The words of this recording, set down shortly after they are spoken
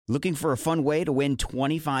Looking for a fun way to win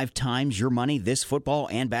 25 times your money this football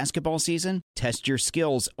and basketball season? Test your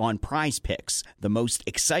skills on Prize Picks, the most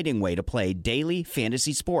exciting way to play daily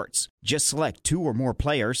fantasy sports. Just select 2 or more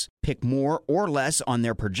players, pick more or less on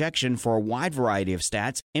their projection for a wide variety of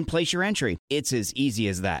stats, and place your entry. It's as easy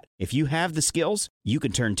as that. If you have the skills, you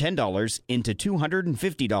can turn $10 into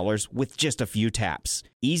 $250 with just a few taps.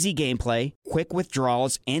 Easy gameplay, quick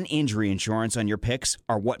withdrawals, and injury insurance on your picks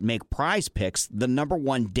are what make Prize Picks the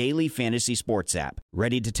 #1 daily fantasy sports app.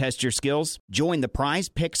 Ready to test your skills? Join the Prize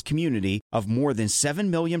Picks community of more than 7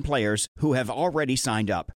 million players who have already signed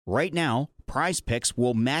up. Right now, Prize Picks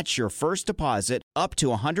will match your first deposit up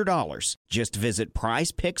to $100. Just visit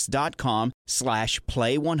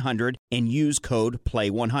prizepicks.com/play100 and use code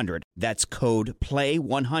PLAY100. That's code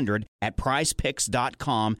PLAY100 at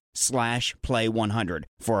prizepicks.com/play100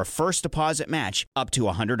 for a first deposit match up to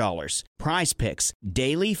 $100. Prize Picks,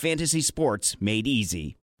 daily fantasy sports made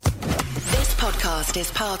easy. This podcast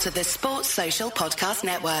is part of the Sports Social Podcast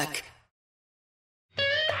Network.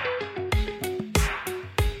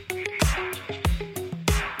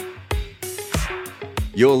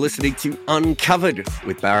 You're listening to Uncovered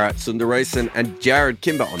with Bharat Sundaresan and Jarrod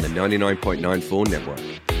Kimber on the 99.94 network.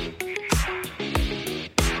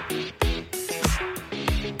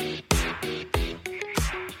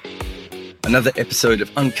 Another episode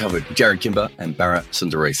of Uncovered with Jarrod Kimber and Bharat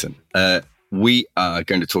Sundaresan. We are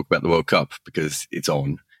going to talk about the World Cup because it's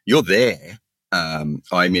on. You're there. I'm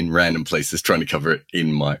in random places trying to cover it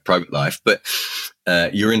in my private life, but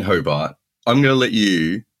you're in Hobart. I'm going to let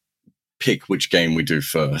you pick which game we do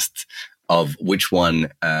first, of which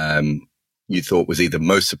one you thought was either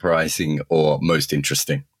most surprising or most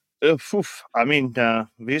interesting. I mean,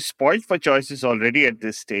 we're spoiled for choices already at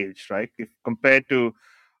this stage, right? If compared to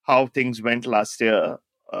how things went last year,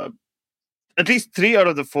 at least 3 out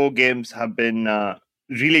of the 4 games have been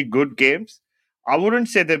really good games. I wouldn't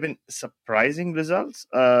say they've been surprising results.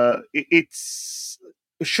 It's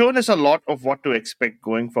shown us a lot of what to expect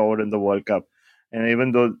going forward in the World Cup. And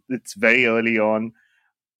even though it's very early on,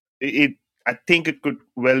 I think it could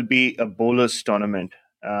well be a bowlers tournament,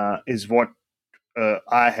 is what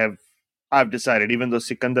I've decided. Even though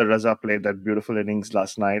Sikandar Raza played that beautiful innings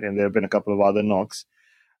last night, and there have been a couple of other knocks,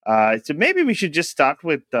 so maybe we should just start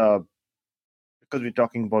with because we're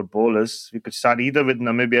talking about bowlers. We could start either with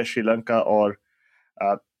Namibia, Sri Lanka, or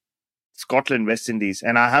Scotland, West Indies.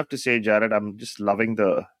 And I have to say, Jarrod, I'm just loving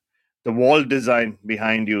the wall design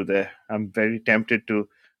behind you there. I'm very tempted to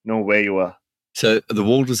know where you are. So the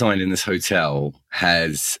wall design in this hotel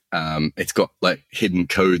has, it's got like hidden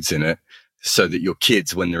codes in it so that your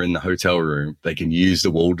kids, when they're in the hotel room, they can use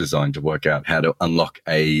the wall design to work out how to unlock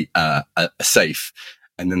a safe,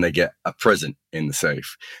 and then they get a present in the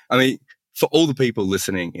safe. I mean, for all the people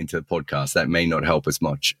listening into the podcast, that may not help as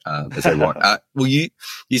much as they want. Well, you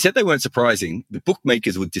said they weren't surprising. The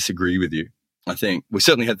bookmakers would disagree with you. I think we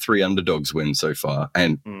certainly had 3 underdogs win so far,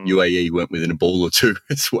 and UAE went within a ball or 2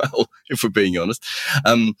 as well, if we're being honest.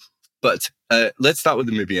 But let's start with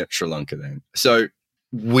Namibia, Sri Lanka then. So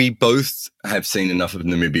we both have seen enough of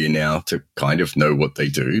Namibia now to kind of know what they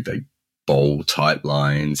do. They bowl tight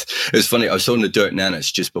lines. It was funny. I was talking to Dirk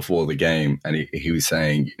Nannis just before the game, and he was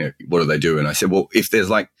saying, you know, what do they do? And I said, well, if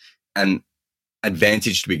there's like an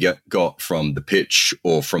advantage to be got from the pitch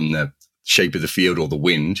or from the shape of the field or the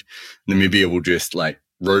wind, Namibia will just like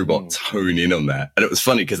robots hone in on that. And it was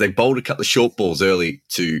funny because they bowled a couple of short balls early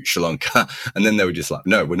to Sri Lanka, and then they were just like,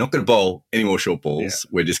 no, we're not going to bowl any more short balls. Yeah.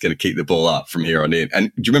 We're just going to keep the ball up from here on in.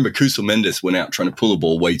 And do you remember Kusal Mendes went out trying to pull a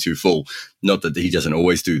ball way too full? Not that he doesn't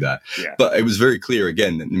always do that, but it was very clear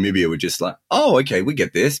again that Namibia were just like, oh, okay, we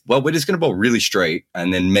get this. Well, we're just going to bowl really straight,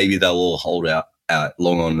 and then maybe they'll all hold out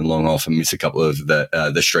long on and long off and miss a couple of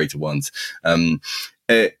the straighter ones.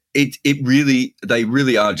 They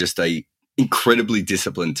really are just a incredibly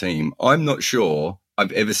disciplined team. I'm not sure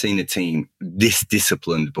I've ever seen a team this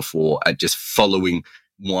disciplined before at just following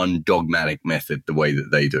one dogmatic method the way that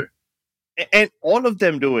they do. And all of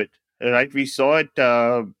them do it, right? We saw it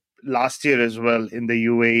last year as well in the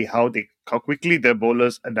UAE, how quickly their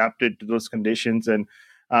bowlers adapted to those conditions. And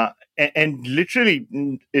literally,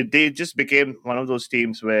 they just became one of those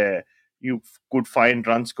teams where you could find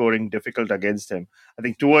run scoring difficult against them. I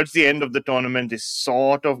think towards the end of the tournament, they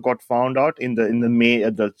sort of got found out in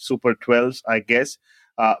the Super 12s, I guess.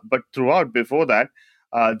 But throughout before that,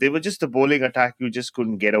 they were just a bowling attack you just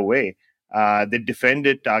couldn't get away. They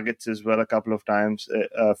defended targets as well a couple of times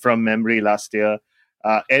from memory last year.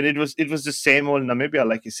 And it was the same old Namibia,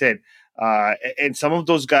 like you said. And some of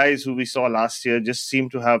those guys who we saw last year just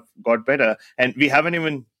seem to have got better. And we haven't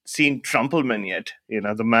even seen Trumpelman yet.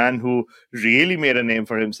 The man who really made a name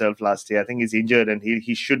for himself last year. I think he's injured, and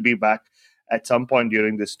he should be back at some point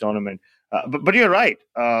during this tournament. But you're right.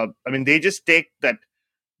 They just take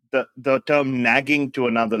the term nagging to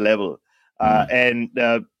another level, and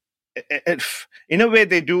in a way,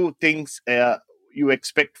 they do things you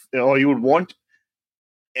expect or you would want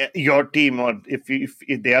your team, or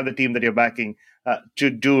if they are the team that you're backing, to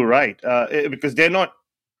do right, because they're not.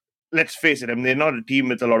 Let's face it. They're not a team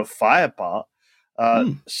with a lot of firepower.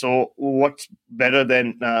 So what's better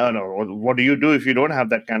than what do you do if you don't have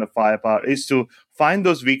that kind of firepower? Is to find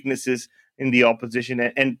those weaknesses in the opposition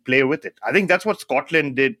and play with it. I think that's what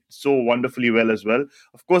Scotland did so wonderfully well as well.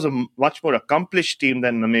 Of course, a much more accomplished team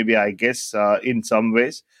than Namibia, I guess, in some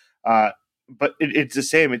ways. But it's the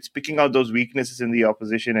same. It's picking out those weaknesses in the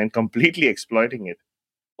opposition and completely exploiting it.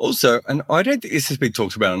 Also, and I don't think this has been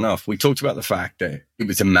talked about enough. We talked about the fact that it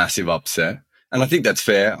was a massive upset, and I think that's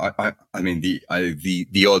fair. I mean,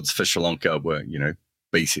 the odds for Sri Lanka were,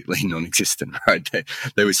 basically non-existent, right?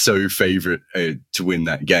 They were so favourite to win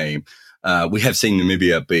that game. We have seen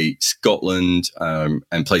Namibia beat Scotland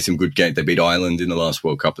and play some good games. They beat Ireland in the last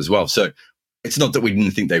World Cup as well. So it's not that we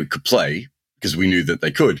didn't think they could play, because we knew that they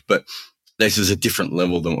could, but this is a different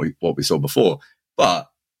level than what we saw before. But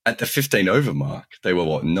at the 15 over mark, they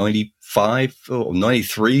were 95 or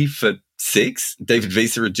 93 for 6. David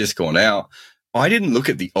Visa had just gone out. I didn't look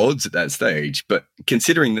at the odds at that stage, but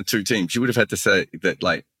considering the two teams, you would have had to say that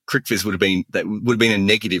Crickfizz would have been a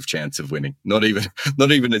negative chance of winning, not even a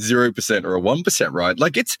 0% or a 1%,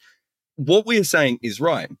 right? It's what we are saying is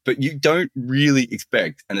right, but you don't really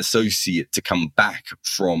expect an associate to come back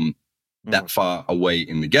from that far away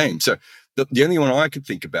in the game. So the only one I could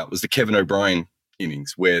think about was the Kevin O'Brien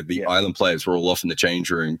innings, where the Ireland players were all off in the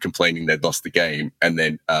change room complaining they'd lost the game, and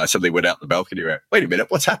then suddenly went out the balcony and went, wait a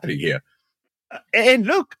minute, what's happening here? And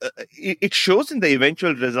look, it shows in the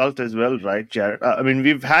eventual result as well, right, Jarrod?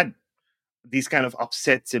 We've had these kind of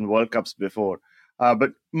upsets in World Cups before,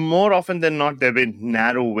 but more often than not, there have been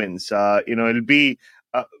narrow wins. It'll be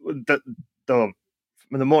the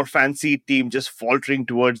more fancy team just faltering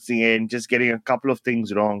towards the end, just getting a couple of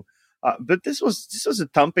things wrong. But this was a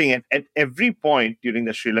thumping at every point during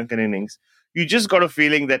the Sri Lankan innings. You just got a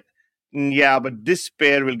feeling that, but this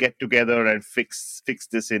pair will get together and fix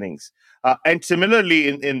this innings. And similarly,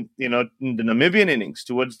 in the Namibian innings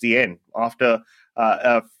towards the end, after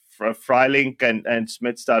Freilink and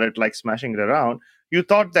Smith started smashing it around, you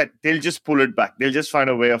thought that they'll just pull it back. They'll just find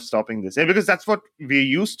a way of stopping this. And because that's what we're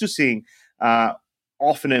used to seeing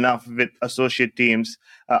often enough with associate teams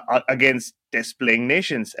against test-playing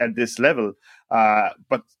nations at this level.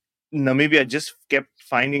 But Namibia just kept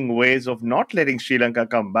finding ways of not letting Sri Lanka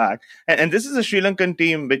come back. And this is a Sri Lankan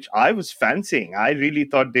team which I was fancying. I really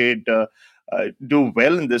thought they'd do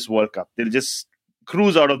well in this World Cup. They'll just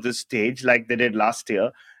cruise out of this stage like they did last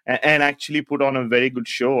year and actually put on a very good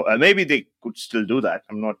show. Maybe they could still do that.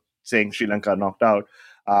 I'm not saying Sri Lanka knocked out.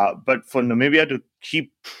 But for Namibia to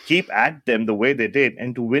keep at them the way they did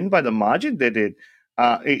and to win by the margin they did,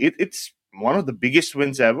 it's one of the biggest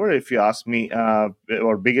wins ever, if you ask me,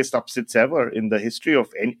 or biggest upsets ever in the history of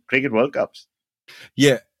any cricket World Cups.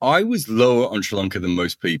 Yeah, I was lower on Sri Lanka than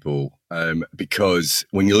most people because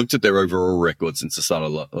when you looked at their overall record since the start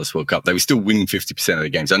of the last World Cup, they were still winning 50% of the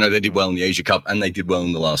games. I know they did well in the Asia Cup and they did well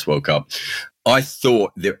in the last World Cup. I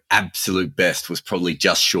thought their absolute best was probably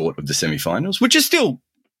just short of the semi-finals, which is still,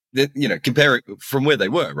 comparing from where they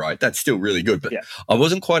were, right? That's still really good. But I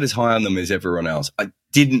wasn't quite as high on them as everyone else. I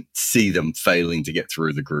didn't see them failing to get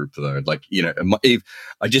through the group, though.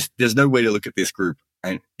 There's no way to look at this group.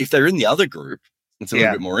 And if they're in the other group, it's a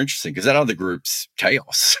little bit more interesting because that other group's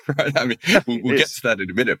chaos, right? We'll get to that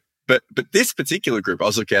in a minute. But this particular group, I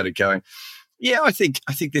was looking at it going, I think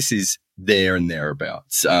this is there and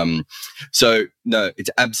thereabouts. So no, it's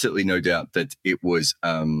absolutely no doubt that it was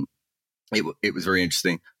very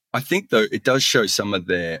interesting. I think, though, it does show some of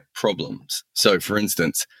their problems. So, for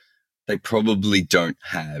instance, they probably don't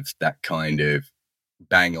have that kind of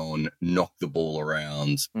bang-on, knock the ball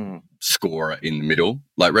around scorer in the middle.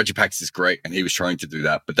 Rajapaksa is great, and he was trying to do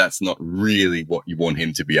that, but that's not really what you want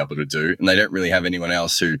him to be able to do. And they don't really have anyone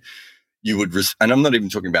else who you would... and I'm not even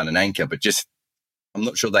talking about an anchor, but just... I'm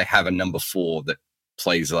not sure they have a number 4 that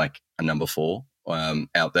plays like a number 4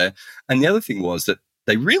 out there. And the other thing was that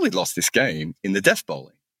they really lost this game in the death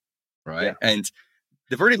bowling, right? Yeah. And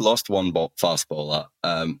they've already lost one fast bowler.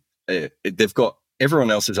 They've got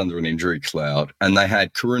everyone else is under an injury cloud, and they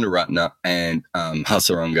had Karunaratne and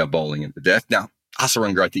Hasaranga bowling at the death. Now,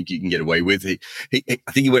 Hasaranga, I think you can get away with. I think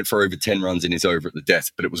he went for over 10 runs in his over at the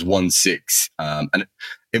death, but it was 1-6. And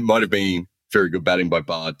it might have been very good batting by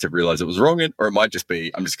Bharat to realize it was wrong, or it might just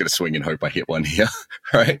be, I'm just going to swing and hope I hit one here,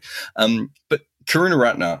 right? But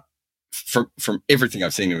Karunaratne, from everything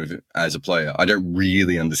I've seen of him as a player, I don't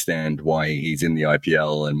really understand why he's in the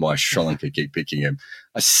IPL and why Sri Lanka keep picking him.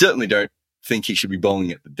 I certainly don't think he should be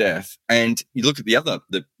bowling at the death. And you look at the other,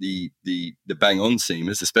 the bang-on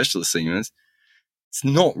seamers, the specialist seamers, it's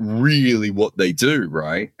not really what they do,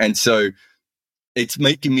 right? And so it's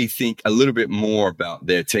making me think a little bit more about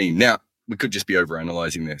their team. Now, we could just be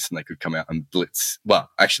overanalyzing this and they could come out and blitz. Well,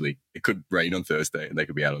 actually, it could rain on Thursday and they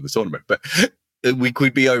could be out of the tournament, but we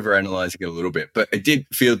could be overanalyzing it a little bit. But it did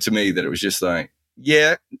feel to me that it was just like,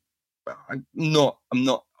 yeah, I'm not.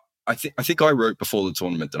 I think I wrote before the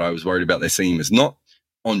tournament that I was worried about their seamers, not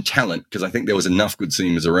on talent, because I think there was enough good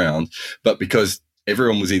seamers around, but because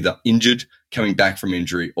everyone was either injured, coming back from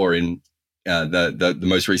injury, or in the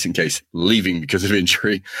most recent case, leaving because of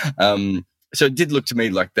injury. So it did look to me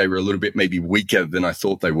like they were a little bit maybe weaker than I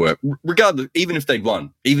thought they were. Regardless, even if they'd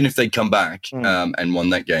won, even if they'd come back and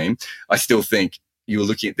won that game, I still think you were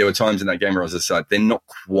looking at, there were times in that game where I was aside, they're not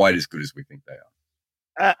quite as good as we think they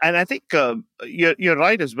are. And I think you're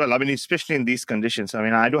right as well. I mean, especially in these conditions. I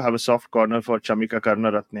mean, I do have a soft corner for Chamika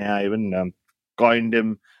Karunaratne. I even coined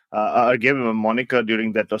him, I gave him a moniker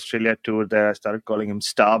during that Australia tour there. I started calling him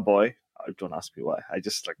Star Boy. Don't ask me why. I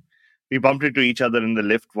just we bumped into each other in the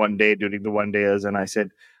lift one day during the one-dayers, and I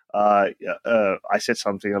said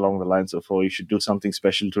something along the lines of, "Oh, you should do something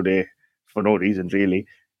special today," for no reason really.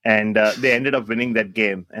 And they ended up winning that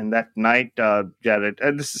game. And that night, Jarrod,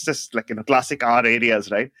 and this is just like classic R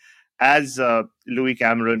areas, right? As Louis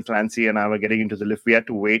Cameron, Clancy, and I were getting into the lift, we had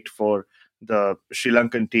to wait for the Sri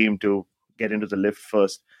Lankan team to get into the lift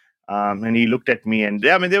first. And he looked at me, and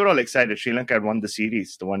they were all excited. Sri Lanka had won the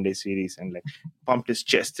series, the one-day series, and pumped his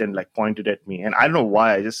chest and pointed at me. And I don't know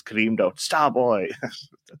why, I just screamed out, "Star Boy!"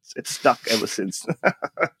 It's stuck ever since.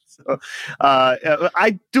 So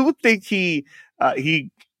I do think he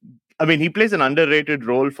plays an underrated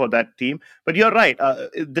role for that team. But you're right.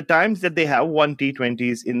 The times that they have won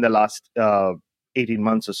T20s in the last 18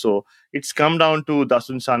 months or so, it's come down to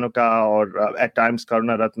Dasun Sanuka or at times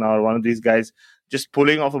Karunaratne or one of these guys just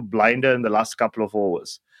pulling off a blinder in the last couple of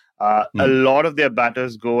overs. A lot of their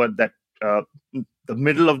batters go at that the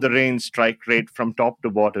middle of the range strike rate from top to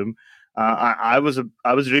bottom. I was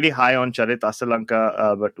really high on Charit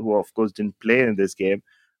Asalanka, but who of course didn't play in this game.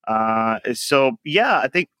 So yeah, I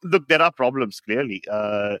think there are problems clearly,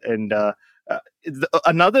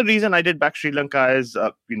 another reason I did back Sri Lanka is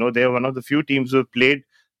they're one of the few teams who have played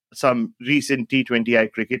some recent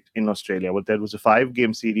T20I cricket in Australia. But there was a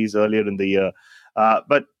 5-game series earlier in the year.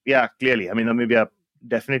 But yeah, clearly, Namibia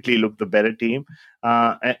definitely looked the better team,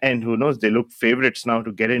 and who knows, they look favourites now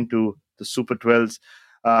to get into the Super 12s.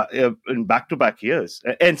 In back-to-back years.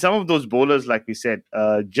 And some of those bowlers, like we said,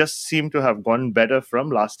 just seem to have gone better from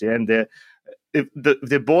last year. And if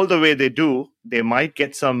they bowl the way they do, they might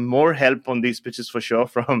get some more help on these pitches for sure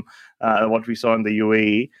from what we saw in the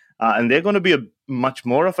UAE. And they're going to be much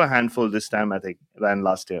more of a handful this time, I think, than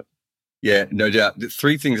last year. Yeah, no doubt. The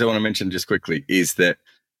 3 things I want to mention just quickly is that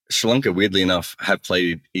Sri Lanka, weirdly enough, have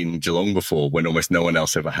played in Geelong before when almost no one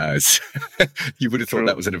else ever has. You would have thought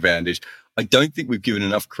that was an advantage. I don't think we've given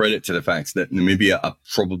enough credit to the fact that Namibia are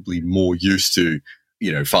probably more used to,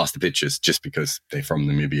 faster pitches just because they're from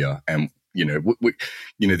Namibia. And,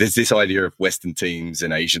 there's this idea of Western teams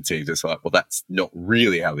and Asian teams. It's like, well, that's not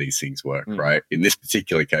really how these things work, right? In this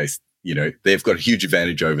particular case, they've got a huge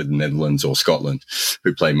advantage over the Netherlands or Scotland,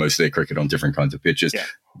 who play most of their cricket on different kinds of pitches. Yeah.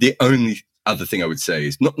 The only other thing I would say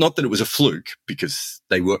is not that it was a fluke, because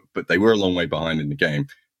they were a long way behind in the game.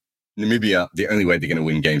 Namibia, the only way they're going to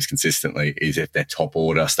win games consistently is if their top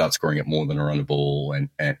order starts scoring at more than a run a ball.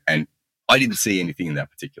 And I didn't see anything in that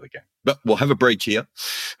particular game. But we'll have a break here.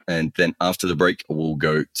 And then after the break, we'll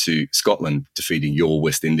go to Scotland defeating your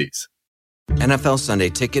West Indies. NFL Sunday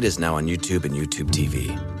Ticket is now on YouTube and YouTube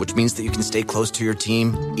TV, which means that you can stay close to your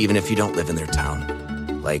team even if you don't live in their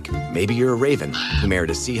town. Like, maybe you're a Raven who married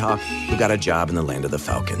a Seahawk who got a job in the land of the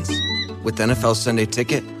Falcons. With NFL Sunday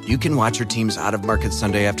Ticket, you can watch your team's out-of-market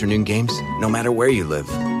Sunday afternoon games no matter where you live,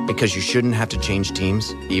 because you shouldn't have to change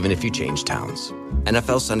teams even if you change towns.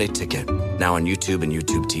 NFL Sunday Ticket, now on YouTube and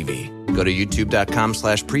YouTube TV. Go to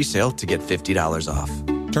youtube.com/presale to get $50 off.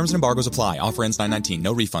 Terms and embargoes apply. Offer ends 9/19.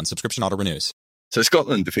 No refund. Subscription auto-renews. So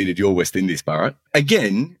Scotland defeated your West Indies, Bharat.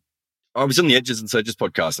 Again, I was on the Edges and Surges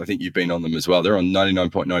podcast. I think you've been on them as well. They're on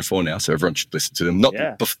 99.94 now, so everyone should listen to them. Not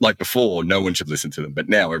like before, no one should listen to them, but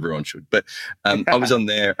now everyone should. But I was on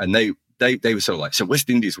there, and they were sort of like, so West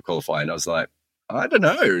Indies will qualify, and I was like, I don't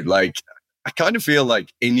know. I kind of feel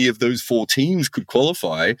like any of those 4 teams could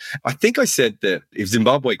qualify. I think I said that if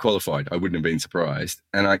Zimbabwe qualified, I wouldn't have been surprised.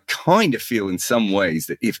 And I kind of feel in some ways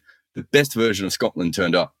that if the best version of Scotland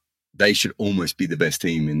turned up, they should almost be the best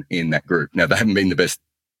team in that group. Now, they haven't been the best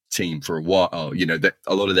team for a while. That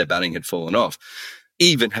a lot of their batting had fallen off.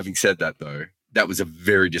 Even having said that, though, that was a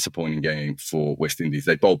very disappointing game for West Indies.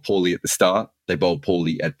 They bowled poorly at the start, they bowled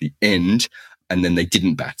poorly at the end, and then they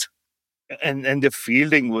didn't bat. And the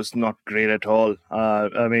fielding was not great at all.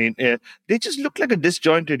 They just looked like a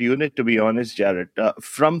disjointed unit, to be honest, Jarrod.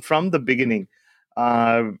 From the beginning,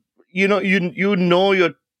 you know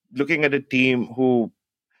you're looking at a team who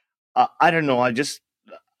I don't know, are just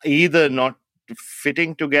either not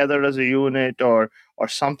fitting together as a unit or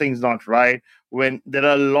something's not right. When there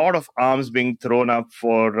are a lot of arms being thrown up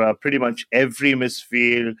for pretty much every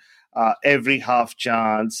misfield, every half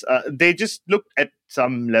chance, they just looked at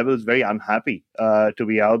some levels very unhappy to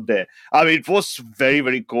be out there. I mean, it was very,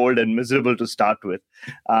 very cold and miserable to start with.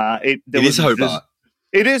 It is Hobart.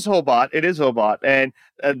 It is Hobart. And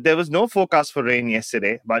there was no forecast for rain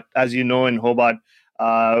yesterday. But as you know, in Hobart,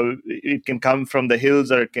 it can come from the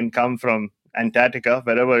hills or it can come from Antarctica,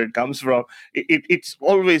 wherever it comes from.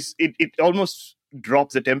 It almost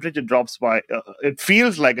drops, the temperature drops by, it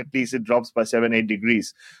feels like at least it drops by 7-8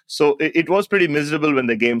 degrees. So it was pretty miserable when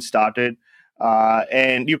the game started.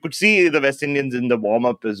 And you could see the West Indians in the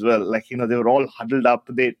warm-up as well. Like, they were all huddled up.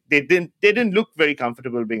 They didn't look very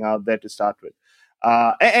comfortable being out there to start with.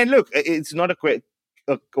 And look, it's not a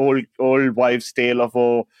old wives' tale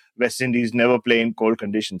of West Indies never play in cold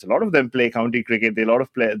conditions. A lot of them play county cricket. A lot of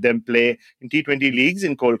them play in T20 leagues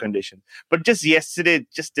in cold conditions. But just yesterday,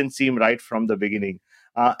 it just didn't seem right from the beginning.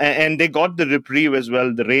 And they got the reprieve as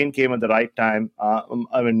well. The rain came at the right time.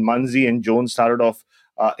 Munzi and Jones started off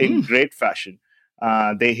in great fashion.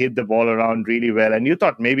 They hit the ball around really well. And you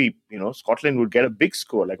thought maybe, Scotland would get a big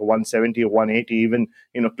score, like a 170 or 180, even,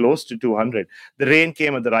 close to 200. The rain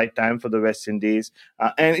came at the right time for the West Indies.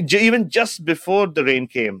 And even just before the rain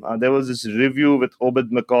came, there was this review with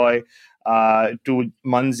Obed McCoy to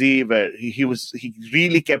Munzi, where he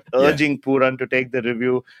really kept urging Pooran to take the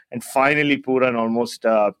review. And finally, Pooran almost,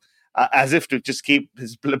 as if to just keep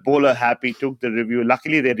his bowler happy, took the review.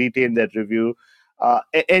 Luckily, they retained that review.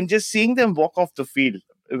 And just seeing them walk off the field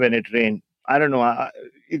when it rained, I don't know.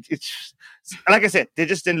 It's like I said, they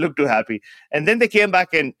just didn't look too happy. And then they came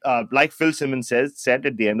back and, like Phil Simmons said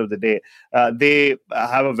at the end of the day, they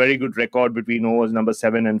have a very good record between overs number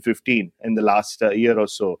 7 and 15 in the last year or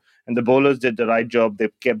so. And the bowlers did the right job. They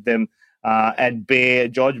kept them at bay.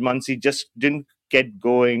 George Muncy just didn't get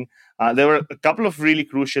going. There were a couple of really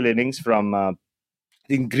crucial innings from I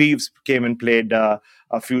think Greaves came and played a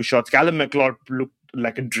few shots. Callum McLeod looked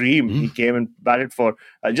like a dream. He came and batted for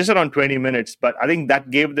just around 20 minutes. But I think that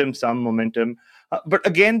gave them some momentum. But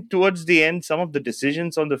again, towards the end, some of the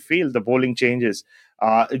decisions on the field, the bowling changes.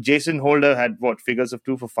 Jason Holder had, figures of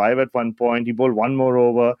 2 for 5 at one point. He bowled one more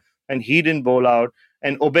over and he didn't bowl out.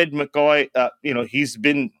 And Obed McCoy, he's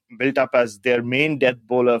been built up as their main death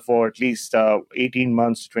bowler for at least 18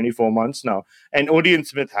 months, 24 months now. And Odean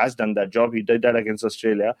Smith has done that job. He did that against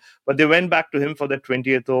Australia. But they went back to him for the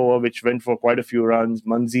 20th over, which went for quite a few runs.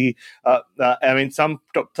 Munzi,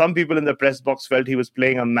 some people in the press box felt he was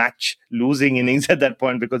playing a match-losing innings at that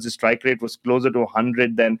point because his strike rate was closer to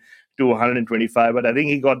 100 than to 125. But I think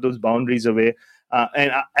he got those boundaries away.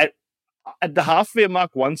 At the halfway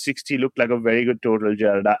mark, 160 looked like a very good total,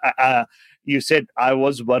 Jarrod. You said I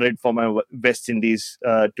was worried for my West Indies,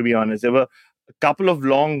 to be honest. There were a couple of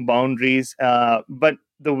long boundaries, but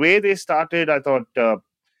the way they started, I thought,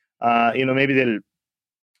 maybe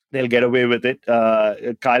they'll get away with it.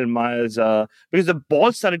 Kyle Myers, because the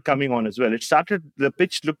ball started coming on as well. The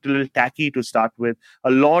pitch looked a little tacky to start with.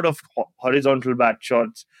 A lot of horizontal bat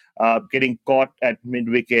shots, getting caught at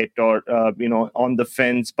mid-wicket or, on the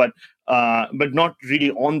fence, but not really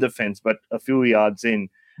on the fence, but a few yards in.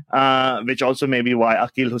 Which also may be why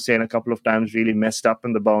Akil Hussain a couple of times really messed up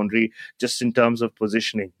in the boundary, just in terms of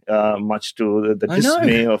positioning, much to the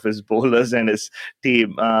dismay of his bowlers and his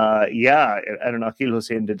team. I don't know, Akil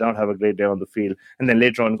Hussain did not have a great day on the field, and then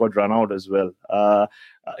later on got run out as well.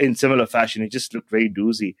 In similar fashion, he just looked very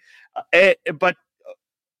doozy. But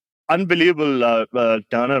unbelievable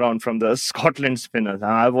turnaround from the Scotland spinners.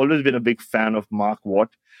 I've always been a big fan of Mark Watt.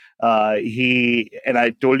 And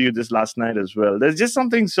I told you this last night as well. There's just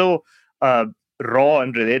something so raw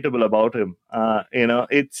and relatable about him.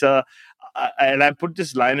 It's and I put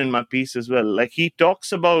this line in my piece as well. Like, he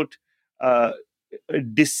talks about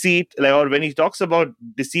deceit, or when he talks about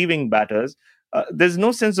deceiving batters, there's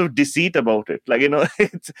no sense of deceit about it. Like,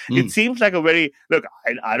 it seems like a very, look,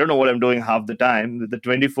 I don't know what I'm doing half the time. The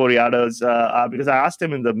 24-yarders, because I asked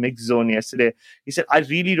him in the mix zone yesterday, he said, I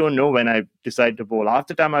really don't know when I decide to bowl. Half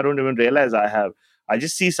the time, I don't even realize I have. I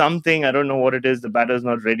just see something, I don't know what it is, the batter's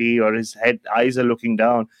not ready or his eyes are looking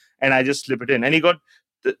down, and I just slip it in. And he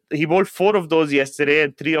bowled 4 of those yesterday,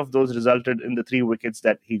 and 3 of those resulted in the 3 wickets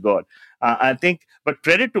that he got. I think, but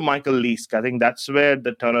credit to Michael Leask. I think that's where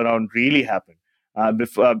the turnaround really happened.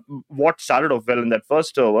 What started off well in that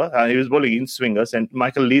first over, he was bowling in swingers, and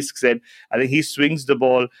Michael Leask said, I think he swings the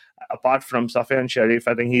ball, apart from Safyan Sharif,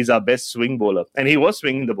 I think he's our best swing bowler. And he was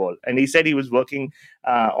swinging the ball. And he said he was working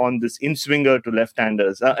on this in-swinger to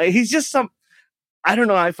left-handers. He's just I don't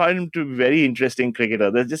know, I find him to be a very interesting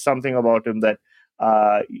cricketer. There's just something about him that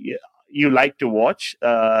you like to watch.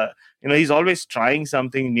 He's always trying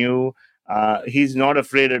something new. He's not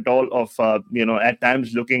afraid at all of, at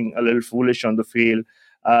times looking a little foolish on the field.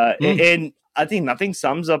 And I think nothing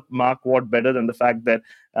sums up Mark Watt better than the fact that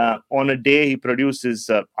on a day he produces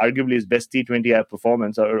arguably his best T20I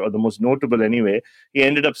performance, or the most notable anyway. He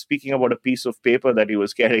ended up speaking about a piece of paper that he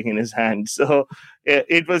was carrying in his hand. So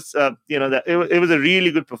it was, it was a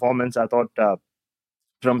really good performance, I thought,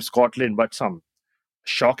 from Scotland, but some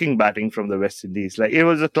shocking batting from the West Indies. Like, it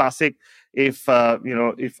was a classic. If I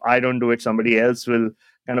don't do it, somebody else will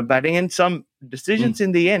kind of batting. And some decisions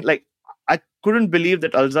in the end, like, I couldn't believe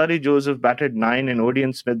that Alzari Joseph batted 9 and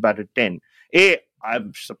Odean Smith batted 10.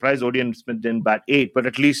 I'm surprised Odean Smith didn't bat 8, but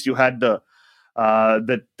at least you had the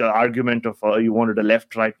argument of you wanted a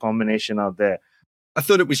left-right combination out there. I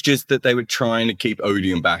thought it was just that they were trying to keep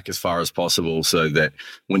Odean back as far as possible so that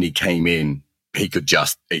when he came in, he could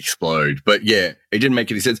just explode. But yeah, it didn't make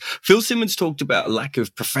any sense. Phil Simmons talked about a lack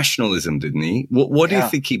of professionalism, didn't he? What do you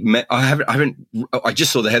think he meant? I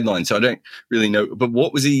just saw the headline, so I don't really know. But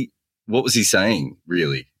what was he saying,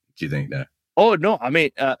 really, do you think, there? Oh, no. I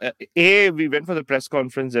mean, we went for the press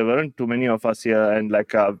conference. There weren't too many of us here. And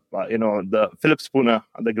the Philip Spooner,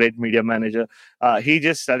 the great media manager, he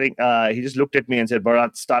just looked at me and said,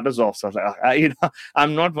 Bharat, start us off. So I was like,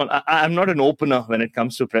 I'm not an opener when it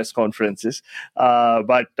comes to press conferences.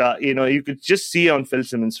 But you could just see on Phil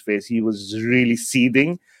Simmons' face, he was really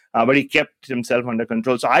seething, but he kept himself under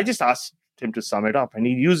control. So I just asked him to sum it up, and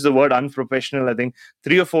he used the word unprofessional, I think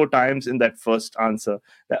 3 or 4 times in that first answer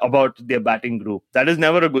about their batting group. That is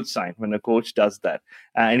never a good sign when a coach does that.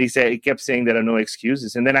 And he kept saying there are no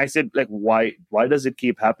excuses. And then I said, like, why does it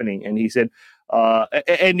keep happening? And he said, Phil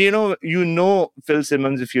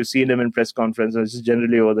Simmons, if you've seen him in press conferences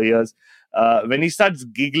generally over the years, when he starts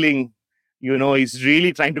giggling, he's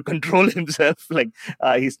really trying to control himself. Like,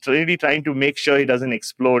 he's really trying to make sure he doesn't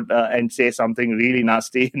explode and say something really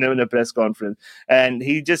nasty in a press conference. And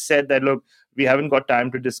he just said that, look, we haven't got time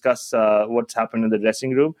to discuss what's happened in the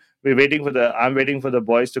dressing room. I'm waiting for the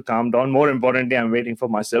boys to calm down. More importantly, I'm waiting for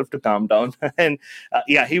myself to calm down. And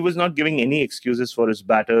he was not giving any excuses for his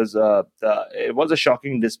batters. It was a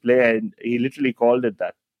shocking display, and he literally called it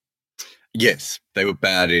that. Yes, they were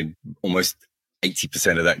bad in almost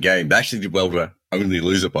 80% of that game. They actually did well to only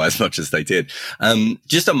lose it by as much as they did.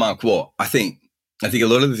 Just on Mark Watt, I think a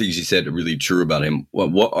lot of the things you said are really true about him.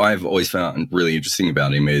 What I've always found really interesting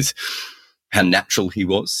about him is how natural he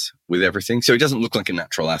was with everything. So he doesn't look like a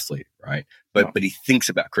natural athlete, right? But he thinks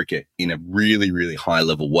about cricket in a really, really high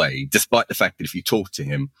level way, despite the fact that if you talk to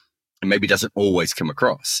him, it maybe doesn't always come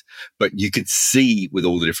across. But you could see with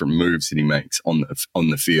all the different moves that he makes on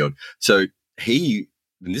the field. So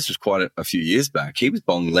and this was quite a few years back, he was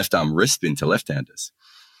bowling left arm wrist spin to left-handers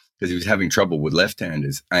because he was having trouble with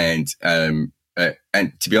left-handers. And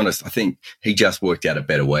to be honest, I think he just worked out a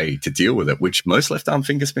better way to deal with it, which most left arm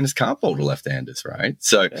finger spinners can't bowl to left-handers, right?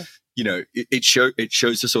 So, it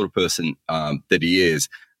shows the sort of person that he is.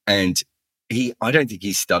 And I don't think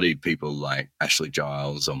he studied people like Ashley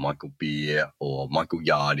Giles or Michael Beer or Michael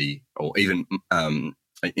Yardy or even Imad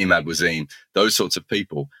Wasim, those sorts of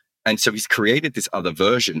people. And so he's created this other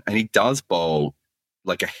version, and he does bowl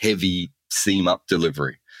like a heavy seam up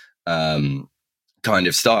delivery kind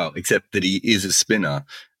of style, except that he is a spinner.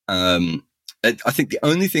 I think the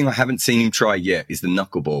only thing I haven't seen him try yet is the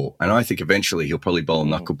knuckleball, and I think eventually he'll probably bowl a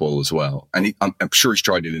knuckleball as well. And I'm sure he's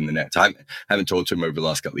tried it in the nets. I haven't talked to him over the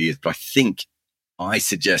last couple of years, but I think I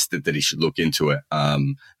suggested that he should look into it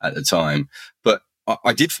at the time. But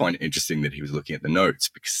I did find it interesting that he was looking at the notes,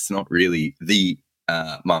 because it's not really the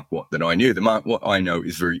Mark Watt that I knew. The Mark Watt I know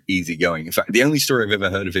is very easygoing. In fact, the only story I've ever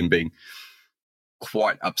heard of him being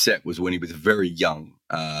quite upset was when he was very young.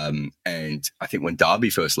 And I think when Derby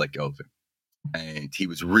first let go of him, and he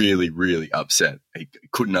was really, really upset. He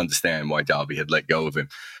couldn't understand why Derby had let go of him.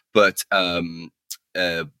 But outside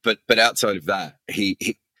of that,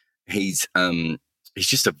 he's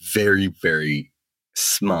just a very, very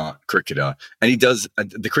smart cricketer, and he does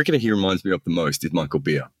the cricketer he reminds me of the most is Michael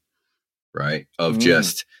Beer, right? Of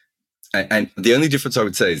just. And the only difference I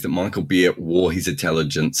would say is that Michael Beer wore his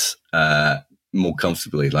intelligence more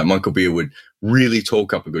comfortably. Like Michael Beer would really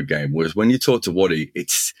talk up a good game, whereas when you talk to Waddy,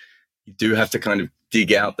 you do have to kind of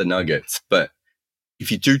dig out the nuggets. But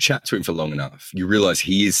if you do chat to him for long enough, you realize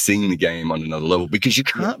he is seeing the game on another level, because you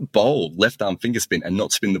can't bowl left arm finger spin and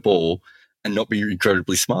not spin the ball and not be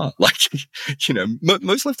incredibly smart. Like,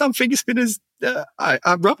 most left arm finger spinners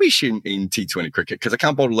are rubbish in T20 cricket because I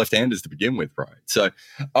can't bowl left-handers to begin with, right? So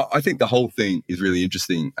I think the whole thing is really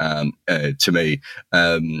interesting to me.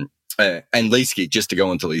 And Leeski, just to go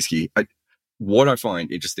on to Leeski, what I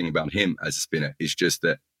find interesting about him as a spinner is just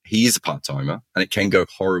that he is a part-timer and it can go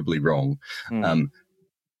horribly wrong.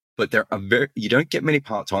 But you don't get many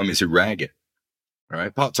part-timers who rag it. All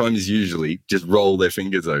right. Part-timers usually just roll their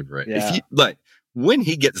fingers over it. Yeah. When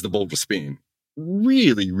he gets the ball to spin,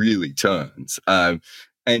 really, really turns. And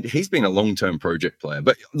he's been a long-term project player.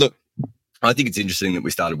 But look, I think it's interesting that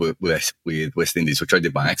we started with West Indies, which I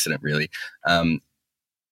did by accident, really.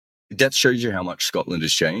 That shows you how much Scotland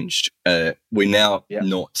has changed. We're now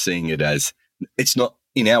not seeing it as, it's not,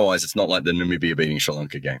 in our eyes, it's not like the Namibia beating Sri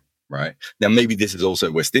Lanka game, right? Now, maybe this is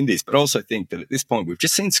also West Indies, but I also think that at this point, we've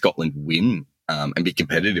just seen Scotland win and be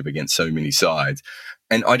competitive against so many sides.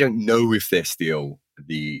 And I don't know if they're still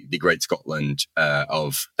the great Scotland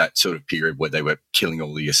of that sort of period where they were killing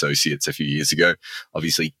all the associates a few years ago.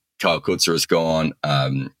 Obviously, Kyle Kutzer has gone.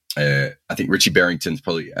 I think Richie Berrington's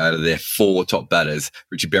probably out of their 4 top batters.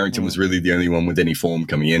 Richie Berrington was really the only one with any form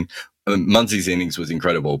coming in. Munsey's innings was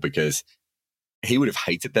incredible because he would have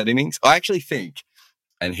hated that innings. I actually think,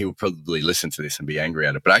 and he will probably listen to this and be angry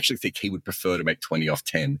at it, but I actually think he would prefer to make 20 off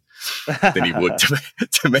 10 than he would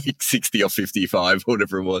to make 60 off 55,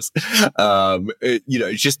 whatever it was.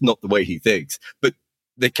 It's just not the way he thinks. But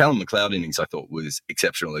the Callum McLeod innings, I thought, was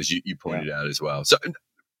exceptional, as you pointed out as well. So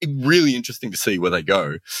really interesting to see where they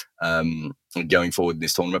go going forward in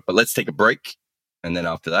this tournament. But let's take a break. And then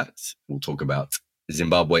after that, we'll talk about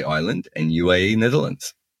Zimbabwe Island and UAE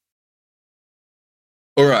Netherlands.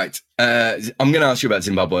 All right. I'm going to ask you about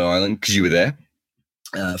Zimbabwe Island because you were there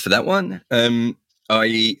for that one.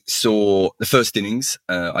 I saw the first innings.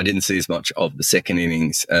 I didn't see as much of the second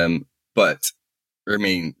innings. But, I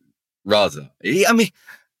mean, Raza.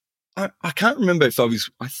 I can't remember if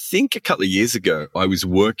I think a couple of years ago, I was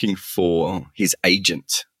working for his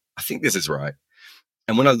agent. I think this is right.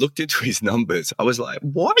 And when I looked into his numbers, I was like,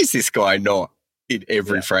 why is this guy not in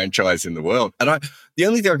every franchise in the world? And the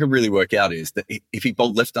only thing I can really work out is that if he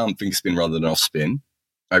bowled left arm finger spin rather than off spin,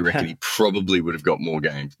 I reckon he probably would have got more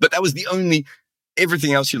games. But that was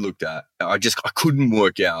everything else you looked at. I couldn't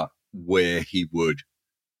work out where he would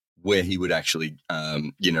actually,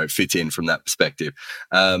 fit in from that perspective.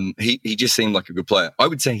 He just seemed like a good player. I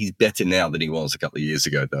would say he's better now than he was a couple of years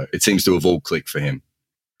ago, though. It seems to have all clicked for him.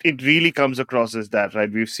 It really comes across as that,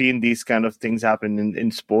 right? We've seen these kind of things happen in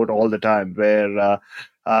sport all the time, where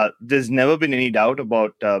there's never been any doubt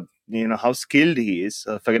about how skilled he is.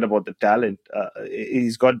 Forget about the talent.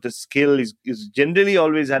 He's got the skill. He's generally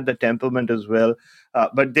always had the temperament as well,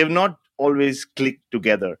 but they've not always clicked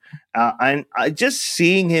together. And just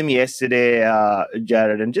seeing him yesterday,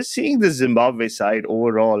 Jarrod, and just seeing the Zimbabwe side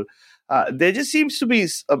overall, there just seems to be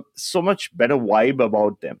so much better vibe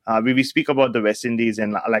about them. We speak about the West Indies,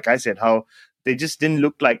 and like I said, how they just didn't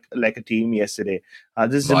look like a team yesterday.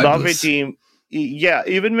 The Zimbabwe team,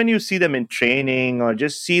 even when you see them in training or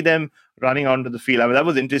just see them running onto the field, I mean, that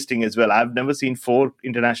was interesting as well. I've never seen 4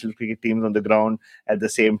 international cricket teams on the ground at the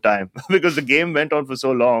same time because the game went on for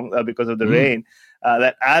so long because of the rain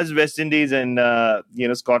that as West Indies and the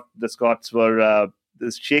Scots were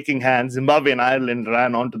shaking hands, Zimbabwe and Ireland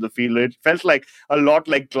ran onto the field. It felt like a lot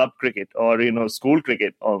like club cricket or school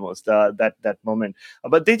cricket almost that moment.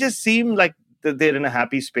 But they just seem like they're in a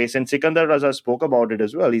happy space. And Sikandar Raza spoke about it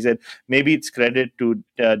as well. He said maybe it's credit to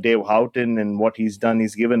Dave Houghton and what he's done.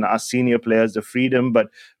 He's given us senior players the freedom, but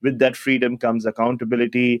with that freedom comes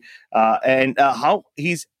accountability and how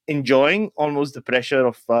he's enjoying almost the pressure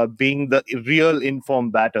of being the real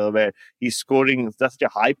informed batter, where he's scoring such a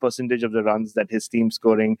high percentage of the runs that his team's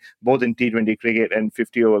scoring, both in T20 cricket and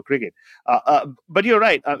 50-over cricket. But you're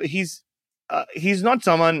right. He's not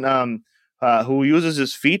someone who uses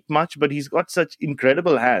his feet much, but he's got such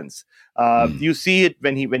incredible hands. You see it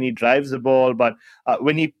when he drives the ball, but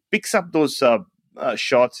when he picks up those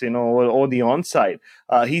shots, or the onside.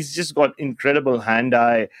 He's just got incredible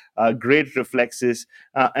hand-eye, great reflexes,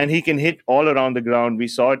 and he can hit all around the ground. We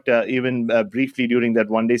saw it even briefly during that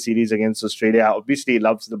one-day series against Australia. Obviously, he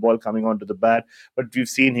loves the ball coming onto the bat, but we've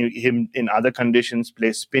seen him in other conditions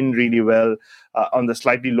play spin really well on the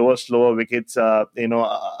slightly slower wickets, in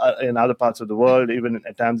other parts of the world, even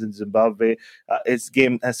at times in Zimbabwe. His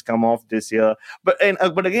game has come off this year. But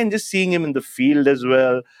again, just seeing him in the field as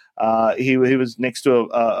well, he was next to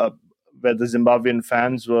where the Zimbabwean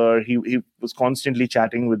fans were. He was constantly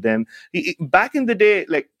chatting with them. Back in the day,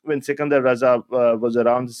 like when Sikandar Raza was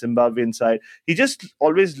around the Zimbabwean side, he just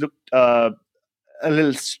always looked a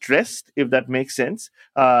little stressed, if that makes sense.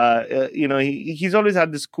 He's always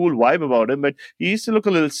had this cool vibe about him, but he used to look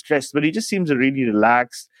a little stressed, but he just seems really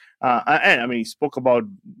relaxed. And he spoke about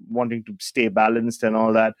wanting to stay balanced and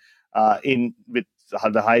all that with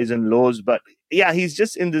the highs and lows. But yeah, he's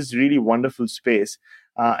just in this really wonderful space.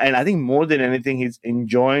 And I think more than anything, he's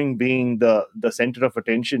enjoying being the center of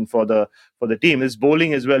attention for the team. His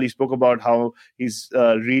bowling as well. He spoke about how he's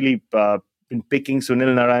really been picking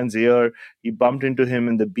Sunil Narayan's ear. He bumped into him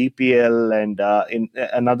in the BPL and in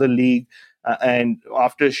another league. And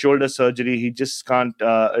after his shoulder surgery, he just can't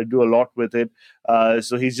do a lot with it.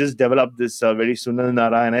 So he's just developed this very Sunil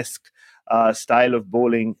Narayan-esque style of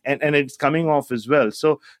bowling, and it's coming off as well.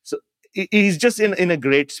 So he's just in a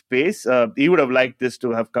great space. He would have liked this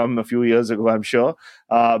to have come a few years ago, I'm sure.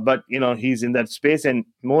 But he's in that space, and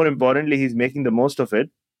more importantly, he's making the most of it.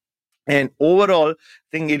 And overall, I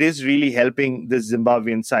think it is really helping the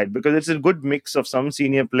Zimbabwean side, because it's a good mix of some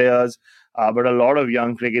senior players, but a lot of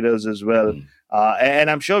young cricketers as well. And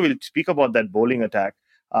I'm sure we'll speak about that bowling attack.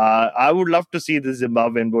 I would love to see the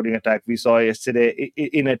Zimbabwean bowling attack we saw yesterday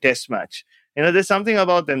in a test match. There's something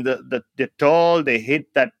about them. They're tall, they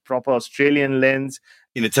hit that proper Australian lens.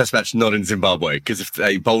 In a test match, not in Zimbabwe, because if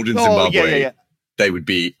they bowled in Zimbabwe, they would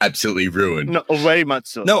be absolutely ruined. No, very much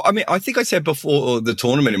so. No, I mean, I think I said before the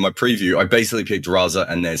tournament in my preview, I basically picked Raza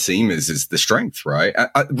and their seamers as the strength, right?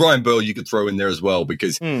 Ryan Burl, you could throw in there as well,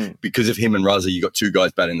 because of him and Raza, you got two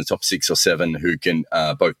guys batting in the top 6 or 7 who can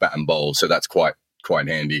both bat and bowl. So that's quite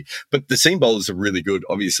handy. But the seam bowlers are really good.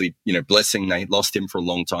 Obviously, Blessing, they lost him for a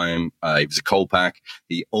long time. He was a coal pack.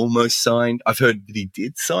 He almost signed. I've heard that he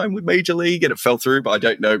did sign with Major League and it fell through, but I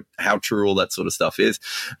don't know how true all that sort of stuff is.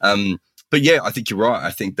 But yeah, I think you're right.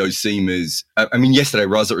 I think those seamers, yesterday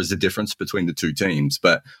Raza is the difference between the two teams,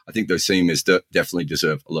 but I think those seamers definitely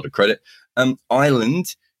deserve a lot of credit.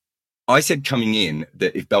 Ireland, I said coming in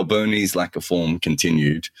that if Balboni's lack of form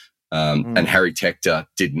continued and Harry Tector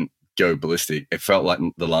didn't go ballistic, it felt like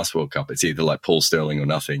the last World Cup. It's either like Paul Sterling or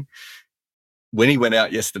nothing. When he went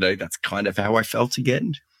out yesterday, that's kind of how I felt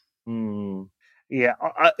again. Yeah.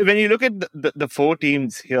 When you look at the 4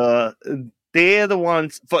 teams here, they're the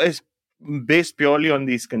ones, based purely on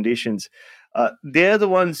these conditions, they're the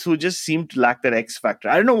ones who just seem to lack that X factor.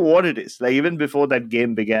 I don't know what it is. Like even before that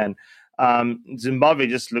game began, Zimbabwe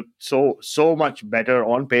just looked so much better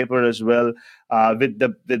on paper as well,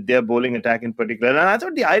 with their bowling attack in particular. And I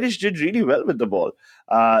thought the Irish did really well with the ball.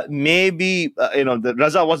 Maybe the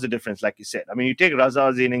Raza was the difference, like you said. I mean, you take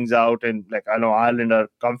Raza's innings out, and I know Ireland are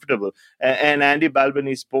comfortable. And Andy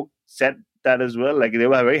Balboni said that as well. Like they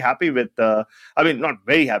were very happy with not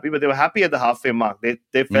very happy, but they were happy at the halfway mark.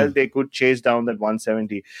 They felt they could chase down that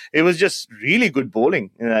 170. It was just really good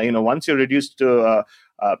bowling. Once you're reduced to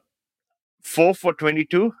 4 for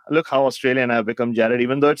 22. Look how Australian have become, Jarrod.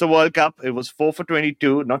 Even though it's a World Cup, it was 4 for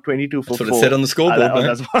 22, not 22 for 4. That's what it said on the scoreboard.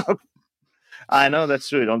 I know, that's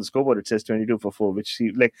true. On the scoreboard, it says 22 for 4, which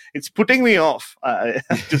it's putting me off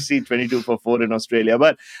to see 22 for 4 in Australia.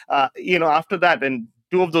 But, after that, and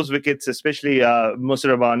 2 of those wickets, especially Musa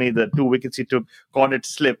Rabani, the 2 wickets he took, caught it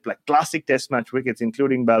slip, like classic test match wickets,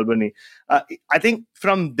 including Balboni. I think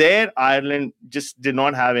from there, Ireland just did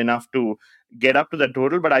not have enough to get up to that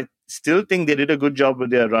total, but I still think they did a good job with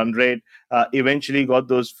their run rate. Eventually got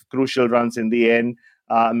those crucial runs in the end.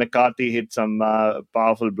 McCarthy hit some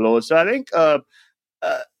powerful blows. So I think,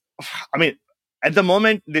 at the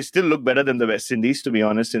moment, they still look better than the West Indies, to be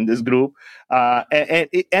honest, in this group. And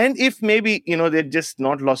if maybe, they'd just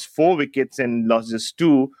not lost 4 wickets and lost just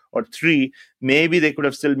 2 or 3, maybe they could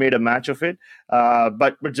have still made a match of it.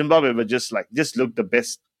 But Zimbabwe were just looked the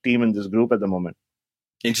best team in this group at the moment.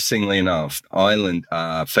 Interestingly enough, Ireland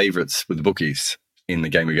are favourites with the bookies in the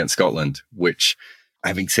game against Scotland, which,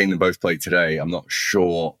 having seen them both play today, I'm not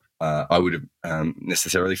sure I would have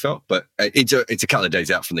necessarily felt. But it's a couple of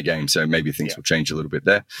days out from the game, so maybe things will change a little bit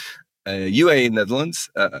there. UAE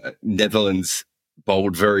Netherlands. Netherlands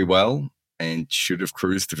bowled very well and should have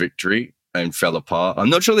cruised to victory and fell apart.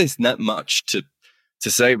 I'm not sure there's that much to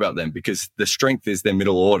to say about them because the strength is their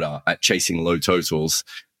middle order at chasing low totals.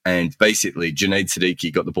 And basically, Junaid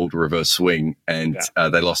Siddiqui got the ball to reverse swing, and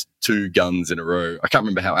they lost 2 guns in a row. I can't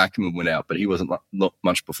remember how Ackerman went out, but he wasn't not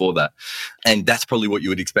much before that. And that's probably what you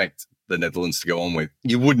would expect the Netherlands to go on with.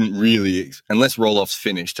 You wouldn't really, unless Rolof's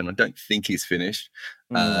finished, and I don't think he's finished,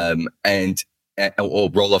 or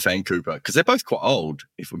Roloff and Cooper, because they're both quite old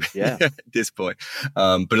if we're at this point.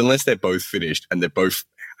 But unless they're both finished and they're both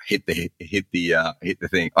hit the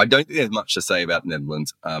thing, I don't think there's much to say about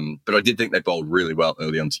Netherlands. But I did think they bowled really well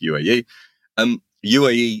early on to UAE.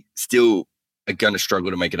 UAE still are going to struggle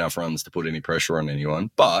to make enough runs to put any pressure on anyone.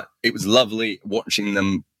 But it was lovely watching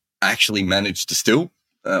them actually manage to still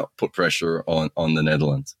put pressure on the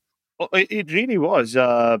Netherlands. It really was.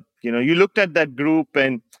 You looked at that group,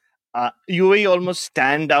 and UAE almost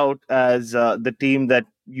stand out as the team that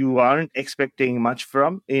you aren't expecting much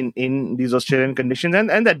from in these Australian conditions.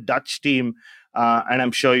 And that Dutch team, and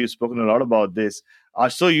I'm sure you've spoken a lot about this, are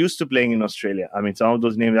so used to playing in Australia. I mean, some of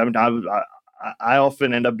those names, I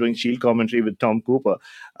often end up doing Shield commentary with Tom Cooper,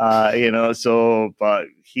 so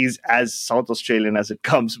he's as South Australian as it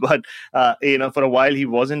comes. But, for a while he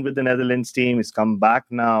wasn't with the Netherlands team. He's come back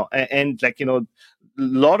now. And a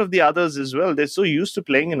lot of the others as well, they're so used to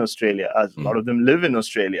playing in Australia. A lot of them live in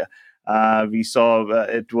Australia. We saw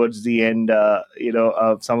towards the end,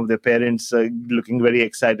 some of their parents looking very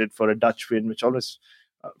excited for a Dutch win, which always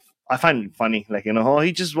I find it funny.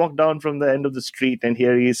 He just walked down from the end of the street and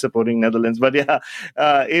here he is supporting Netherlands. But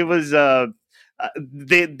it was they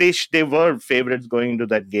were favorites going into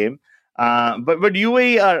that game. But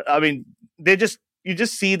UAE are, you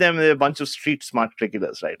just see them as a bunch of street smart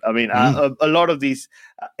cricketers, right? I mean, a lot of these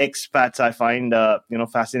expats I find,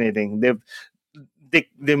 fascinating.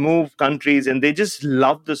 They move countries and they just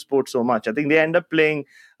love the sport so much. I think they end up playing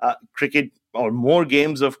cricket or more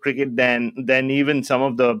games of cricket than even some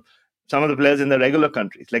of the players in the regular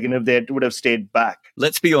countries. If they would have stayed back.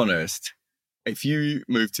 Let's be honest. If you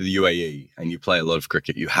move to the UAE and you play a lot of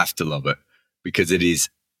cricket, you have to love it because it is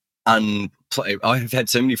I've had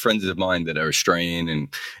so many friends of mine that are Australian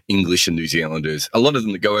and English and New Zealanders. A lot of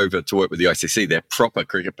them that go over to work with the ICC, they're proper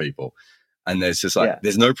cricket people. And there's just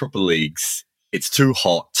there's no proper leagues. It's too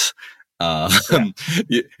hot.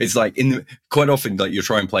 It's quite often you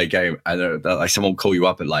try and play a game and someone will call you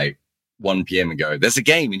up at 1 p.m. and go, there's a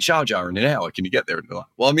game in Sharjah in an hour. Can you get there? And they're like,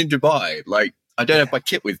 well, I'm in Dubai. I don't have my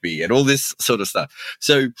kit with me and all this sort of stuff.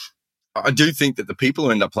 So I do think that the people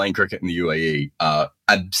who end up playing cricket in the UAE are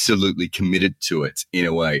absolutely committed to it in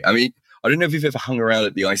a way. I mean, I don't know if you've ever hung around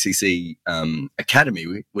at the ICC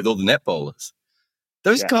academy with all the net bowlers.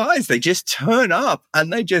 Those guys, they just turn up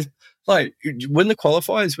and they just when the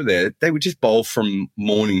qualifiers were there, they would just bowl from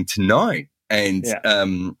morning to night. And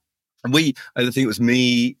I think it was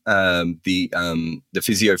me, the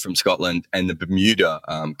physio from Scotland and the Bermuda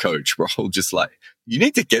coach were all just you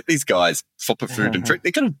need to get these guys proper food and drink.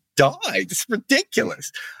 They're going to die. It's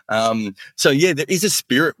ridiculous. There is a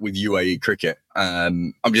spirit with UAE cricket.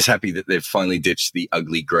 I'm just happy that they've finally ditched the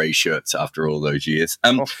ugly grey shirts after all those years.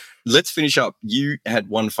 Let's finish up. You had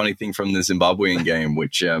one funny thing from the Zimbabwean game,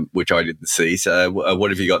 which I didn't see. So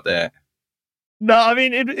what have you got there? No, I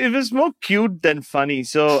mean, it was more cute than funny.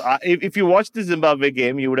 So if you watched the Zimbabwe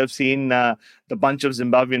game, you would have seen the bunch of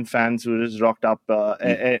Zimbabwean fans who just rocked up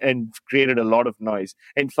and created a lot of noise.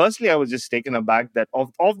 And firstly, I was just taken aback that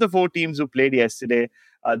of the 4 teams who played yesterday,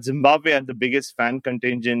 Zimbabwe had the biggest fan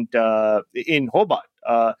contingent in Hobart.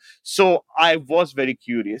 So I was very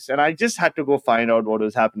curious and I just had to go find out what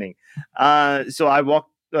was happening. So I walked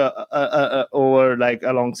over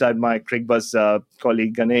alongside my Crickbus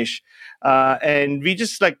colleague Ganesh, and we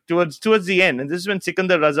just towards the end, and this is when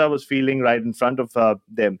Sikandar Raza was fielding right in front of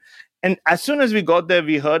them. And as soon as we got there,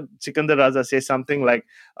 we heard Sikandar Raza say something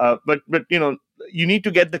but you need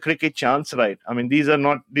to get the cricket chants right. I mean, these are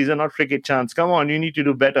not cricket chants. Come on, you need to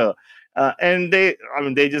do better. And they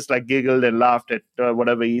just giggled and laughed at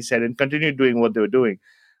whatever he said and continued doing what they were doing.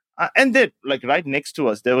 And then, right next to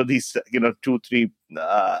us, there were these, 2, 3,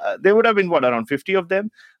 there would have been, around 50 of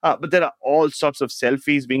them. But there are all sorts of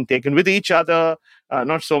selfies being taken with each other,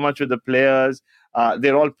 not so much with the players.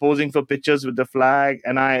 They're all posing for pictures with the flag.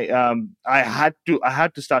 And I had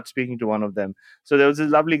to start speaking to one of them. So there was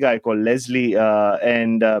this lovely guy called Leslie.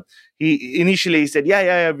 And he initially said,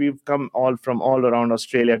 we've come from all around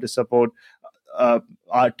Australia to support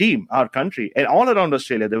our team, our country, and all around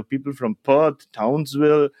Australia. There were people from Perth,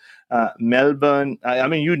 Townsville, Melbourne, I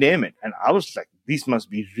mean, you name it. And I was like, these must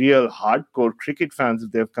be real hardcore cricket fans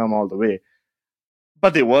if they've come all the way.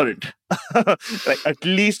 But they weren't. At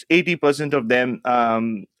least 80% of them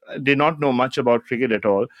did not know much about cricket at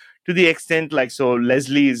all. to the extent like, so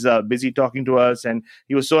Leslie is busy talking to us, and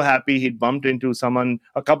he was so happy he'd bumped into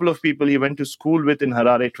a couple of people he went to school with in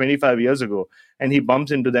Harare 25 years ago, and he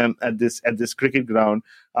bumps into them at this cricket ground.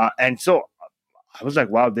 And so I was like,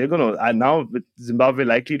 wow, they're going to, now with Zimbabwe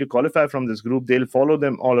likely to qualify from this group, they'll follow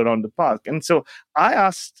them all around the park. And so I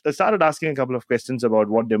started asking a couple of questions about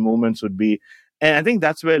what their movements would be. And I think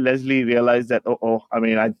that's where Leslie realized that,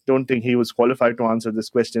 I don't think he was qualified to answer these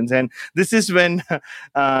questions. And this is when,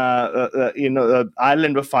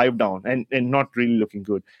 Ireland were 5 down and not really looking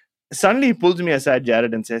good. Suddenly he pulls me aside,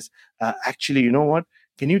 Jarrod, and says, actually, you know what?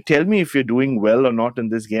 Can you tell me if you're doing well or not in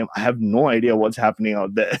this game? I have no idea what's happening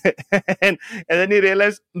out there. and then he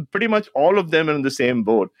realized pretty much all of them are in the same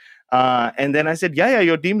boat. And then I said, yeah,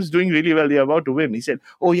 your team's doing really well. They're about to win. He said,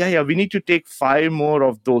 oh, yeah, we need to take 5 more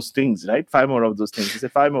of those things, right? 5 more of those things. He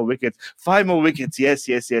said, 5 more wickets. 5 more wickets. Yes.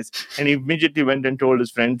 And he immediately went and told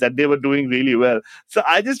his friends that they were doing really well. So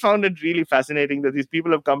I just found it really fascinating that these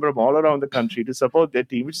people have come from all around the country to support their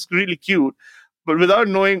team, which is really cute, but without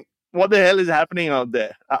knowing what the hell is happening out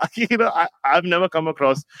there. I've never come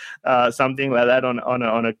across something like that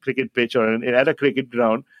on a cricket pitch or at a cricket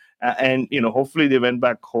ground. And hopefully they went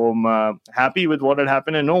back home happy with what had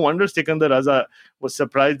happened. And no wonder Sikandar Raza was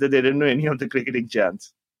surprised that they didn't know any of the cricketing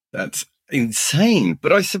chants. That's insane.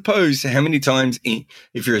 But I suppose, how many times,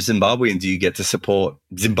 if you're a Zimbabwean, do you get to support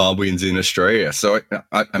Zimbabweans in Australia? So,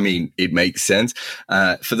 I mean, it makes sense.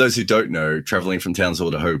 For those who don't know, traveling from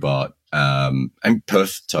Townsville to Hobart and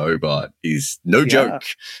Perth to Hobart is no joke.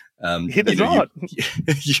 It is not.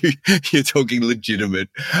 You're talking legitimate,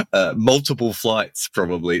 multiple flights,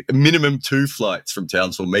 probably minimum 2 flights from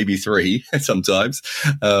Townsville, maybe 3 sometimes.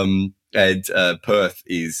 And Perth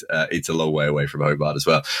is it's a long way away from Hobart as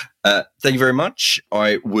well. Thank you very much.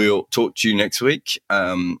 I will talk to you next week.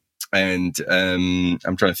 And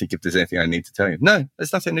I'm trying to think if there's anything I need to tell you. No,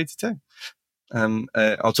 there's nothing I need to tell you.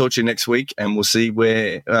 I'll talk to you next week, and we'll see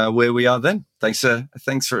where we are then. Thanks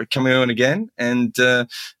for coming on again. And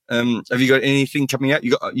have you got anything coming out?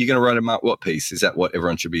 You're going to write a Mark Watt piece. Is that what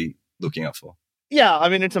everyone should be looking out for? Yeah, I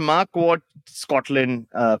mean, it's a Mark Watt Scotland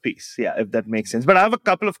piece. Yeah, if that makes sense. But I have a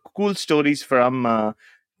couple of cool stories from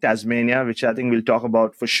Tasmania, which I think we'll talk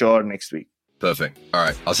about for sure next week. Perfect. All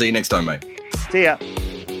right. I'll see you next time, mate. See ya.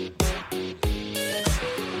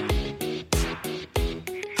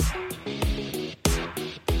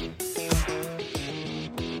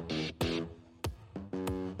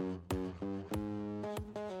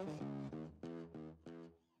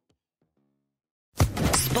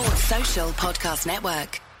 Sports Social Podcast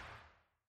Network.